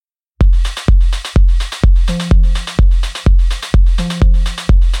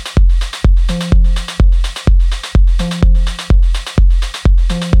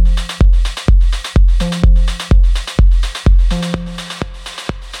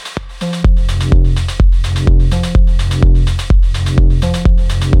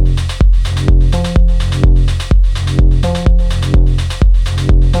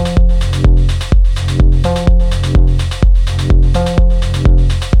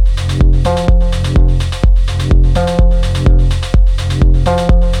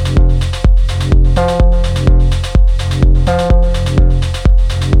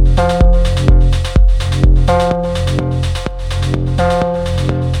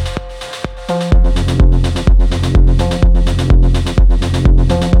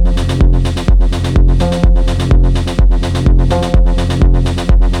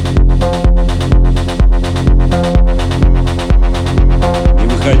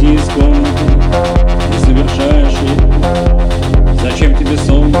выходи из комнаты, не совершай ошибку. Зачем тебе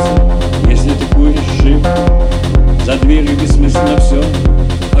солнце, если ты куришь шибку? За дверью бессмысленно все,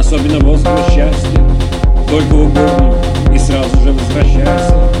 особенно воздух счастья. Только в уборную и сразу же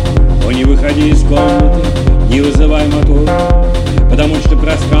возвращайся. О, не выходи из комнаты, не вызывай мотор, потому что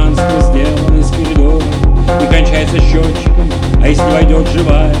пространство сделано из коридора и кончается счетчиком. А если войдет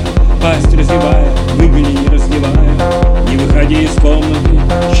живая, пасть разевая, выгони не разливая. Не выходи из комнаты,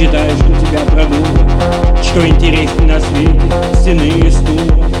 считай, что тебя продуло. Что интереснее на свете, стены и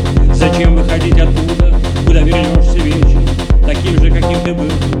стула. Зачем выходить оттуда, куда вернешься вечером, таким же, каким ты был,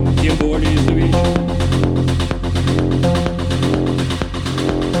 тем более изувечен.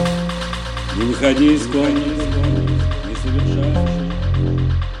 Не выходи из комнаты, не совершай ошибку.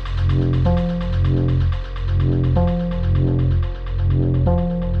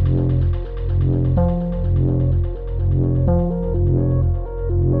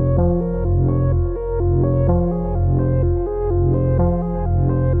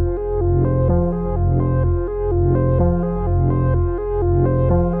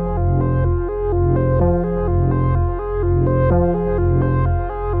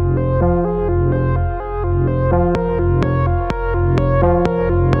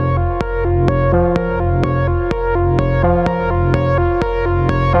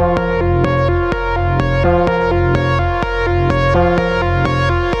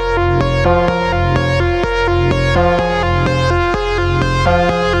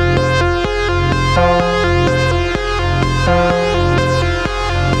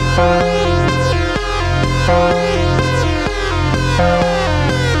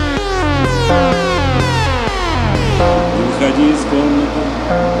 Выходи из комнаты,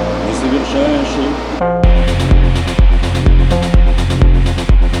 не совершай ошибку.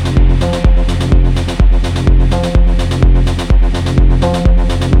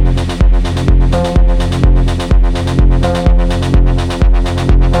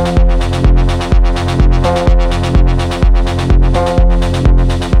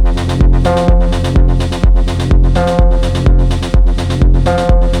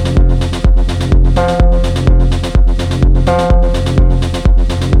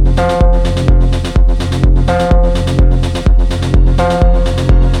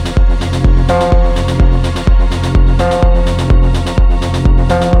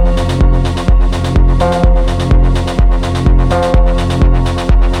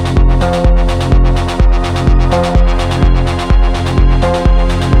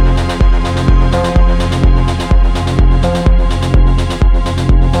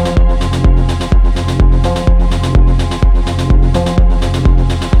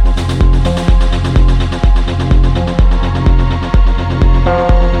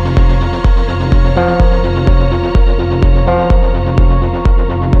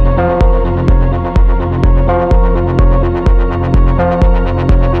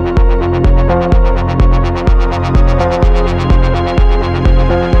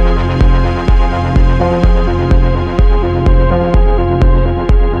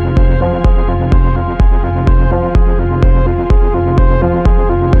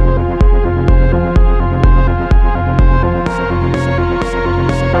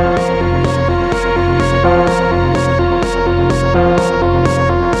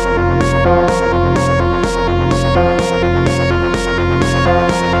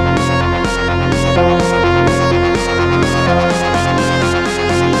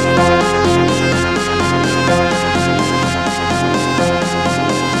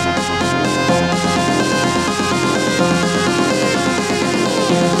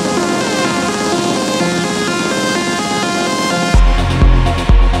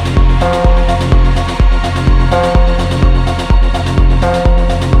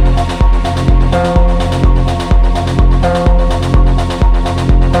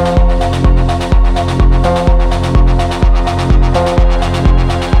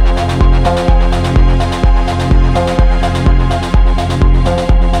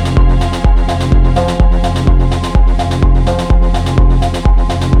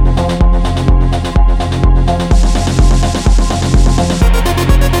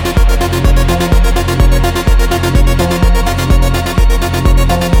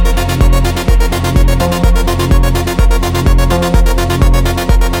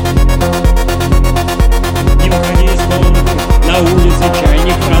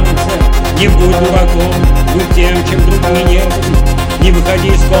 Не будь дураком, будь тем, чем другие не были. Не выходи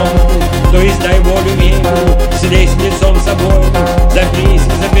из комнаты, то есть дай волю ветру. Слезь лицом собой, запрись,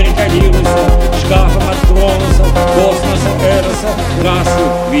 заперекалируйся шкафом от Кроноса, космоса, Эроса, расы,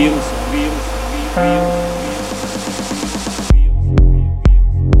 вируса.